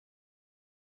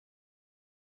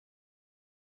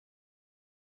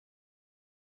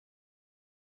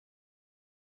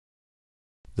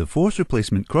The Force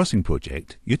Replacement Crossing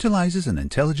Project utilises an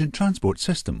intelligent transport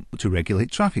system to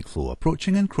regulate traffic flow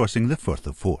approaching and crossing the Firth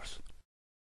of Forth.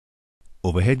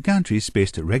 Overhead gantries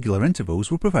spaced at regular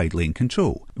intervals will provide lane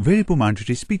control, variable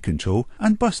mandatory speed control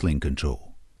and bus lane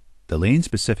control. The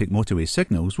lane-specific motorway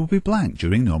signals will be blank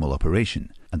during normal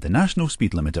operation, and the national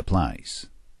speed limit applies.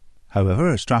 However,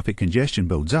 as traffic congestion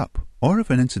builds up, or if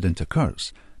an incident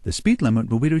occurs, the speed limit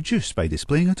will be reduced by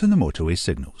displaying it on the motorway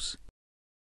signals.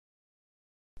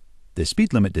 The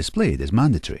speed limit displayed is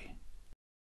mandatory.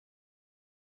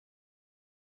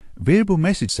 Variable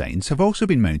message signs have also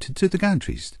been mounted to the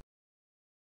gantries.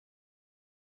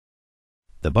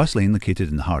 The bus lane located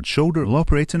in the hard shoulder will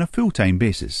operate on a full-time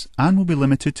basis and will be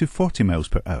limited to 40 miles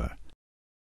per hour.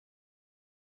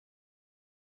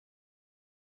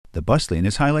 The bus lane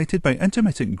is highlighted by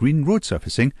intermittent green road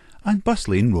surfacing and bus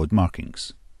lane road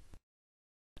markings.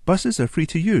 Buses are free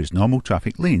to use normal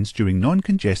traffic lanes during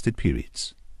non-congested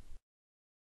periods.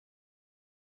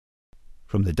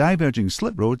 From the diverging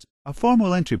slip roads, a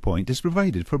formal entry point is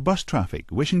provided for bus traffic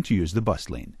wishing to use the bus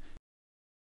lane.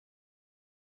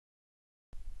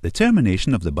 The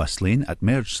termination of the bus lane at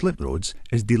merged slip roads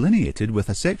is delineated with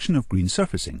a section of green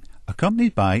surfacing,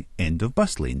 accompanied by End of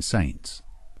Bus Lane signs.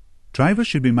 Drivers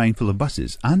should be mindful of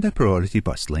buses and their priority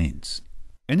bus lanes.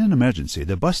 In an emergency,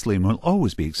 the bus lane will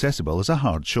always be accessible as a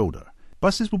hard shoulder.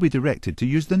 Buses will be directed to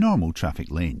use the normal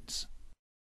traffic lanes.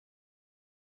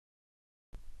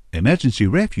 Emergency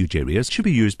refuge areas should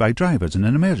be used by drivers in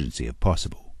an emergency if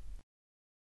possible.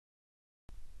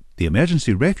 The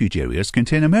emergency refuge areas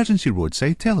contain emergency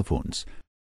roadside telephones.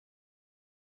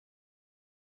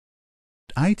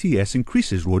 ITS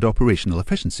increases road operational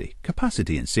efficiency,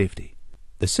 capacity and safety.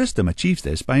 The system achieves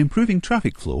this by improving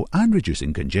traffic flow and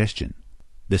reducing congestion.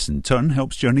 This in turn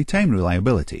helps journey time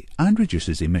reliability and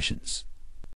reduces emissions.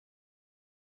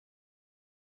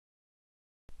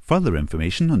 Further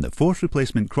information on the Force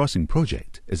Replacement Crossing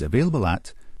project is available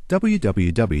at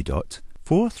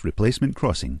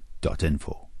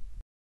www.forthreplacementcrossing.info.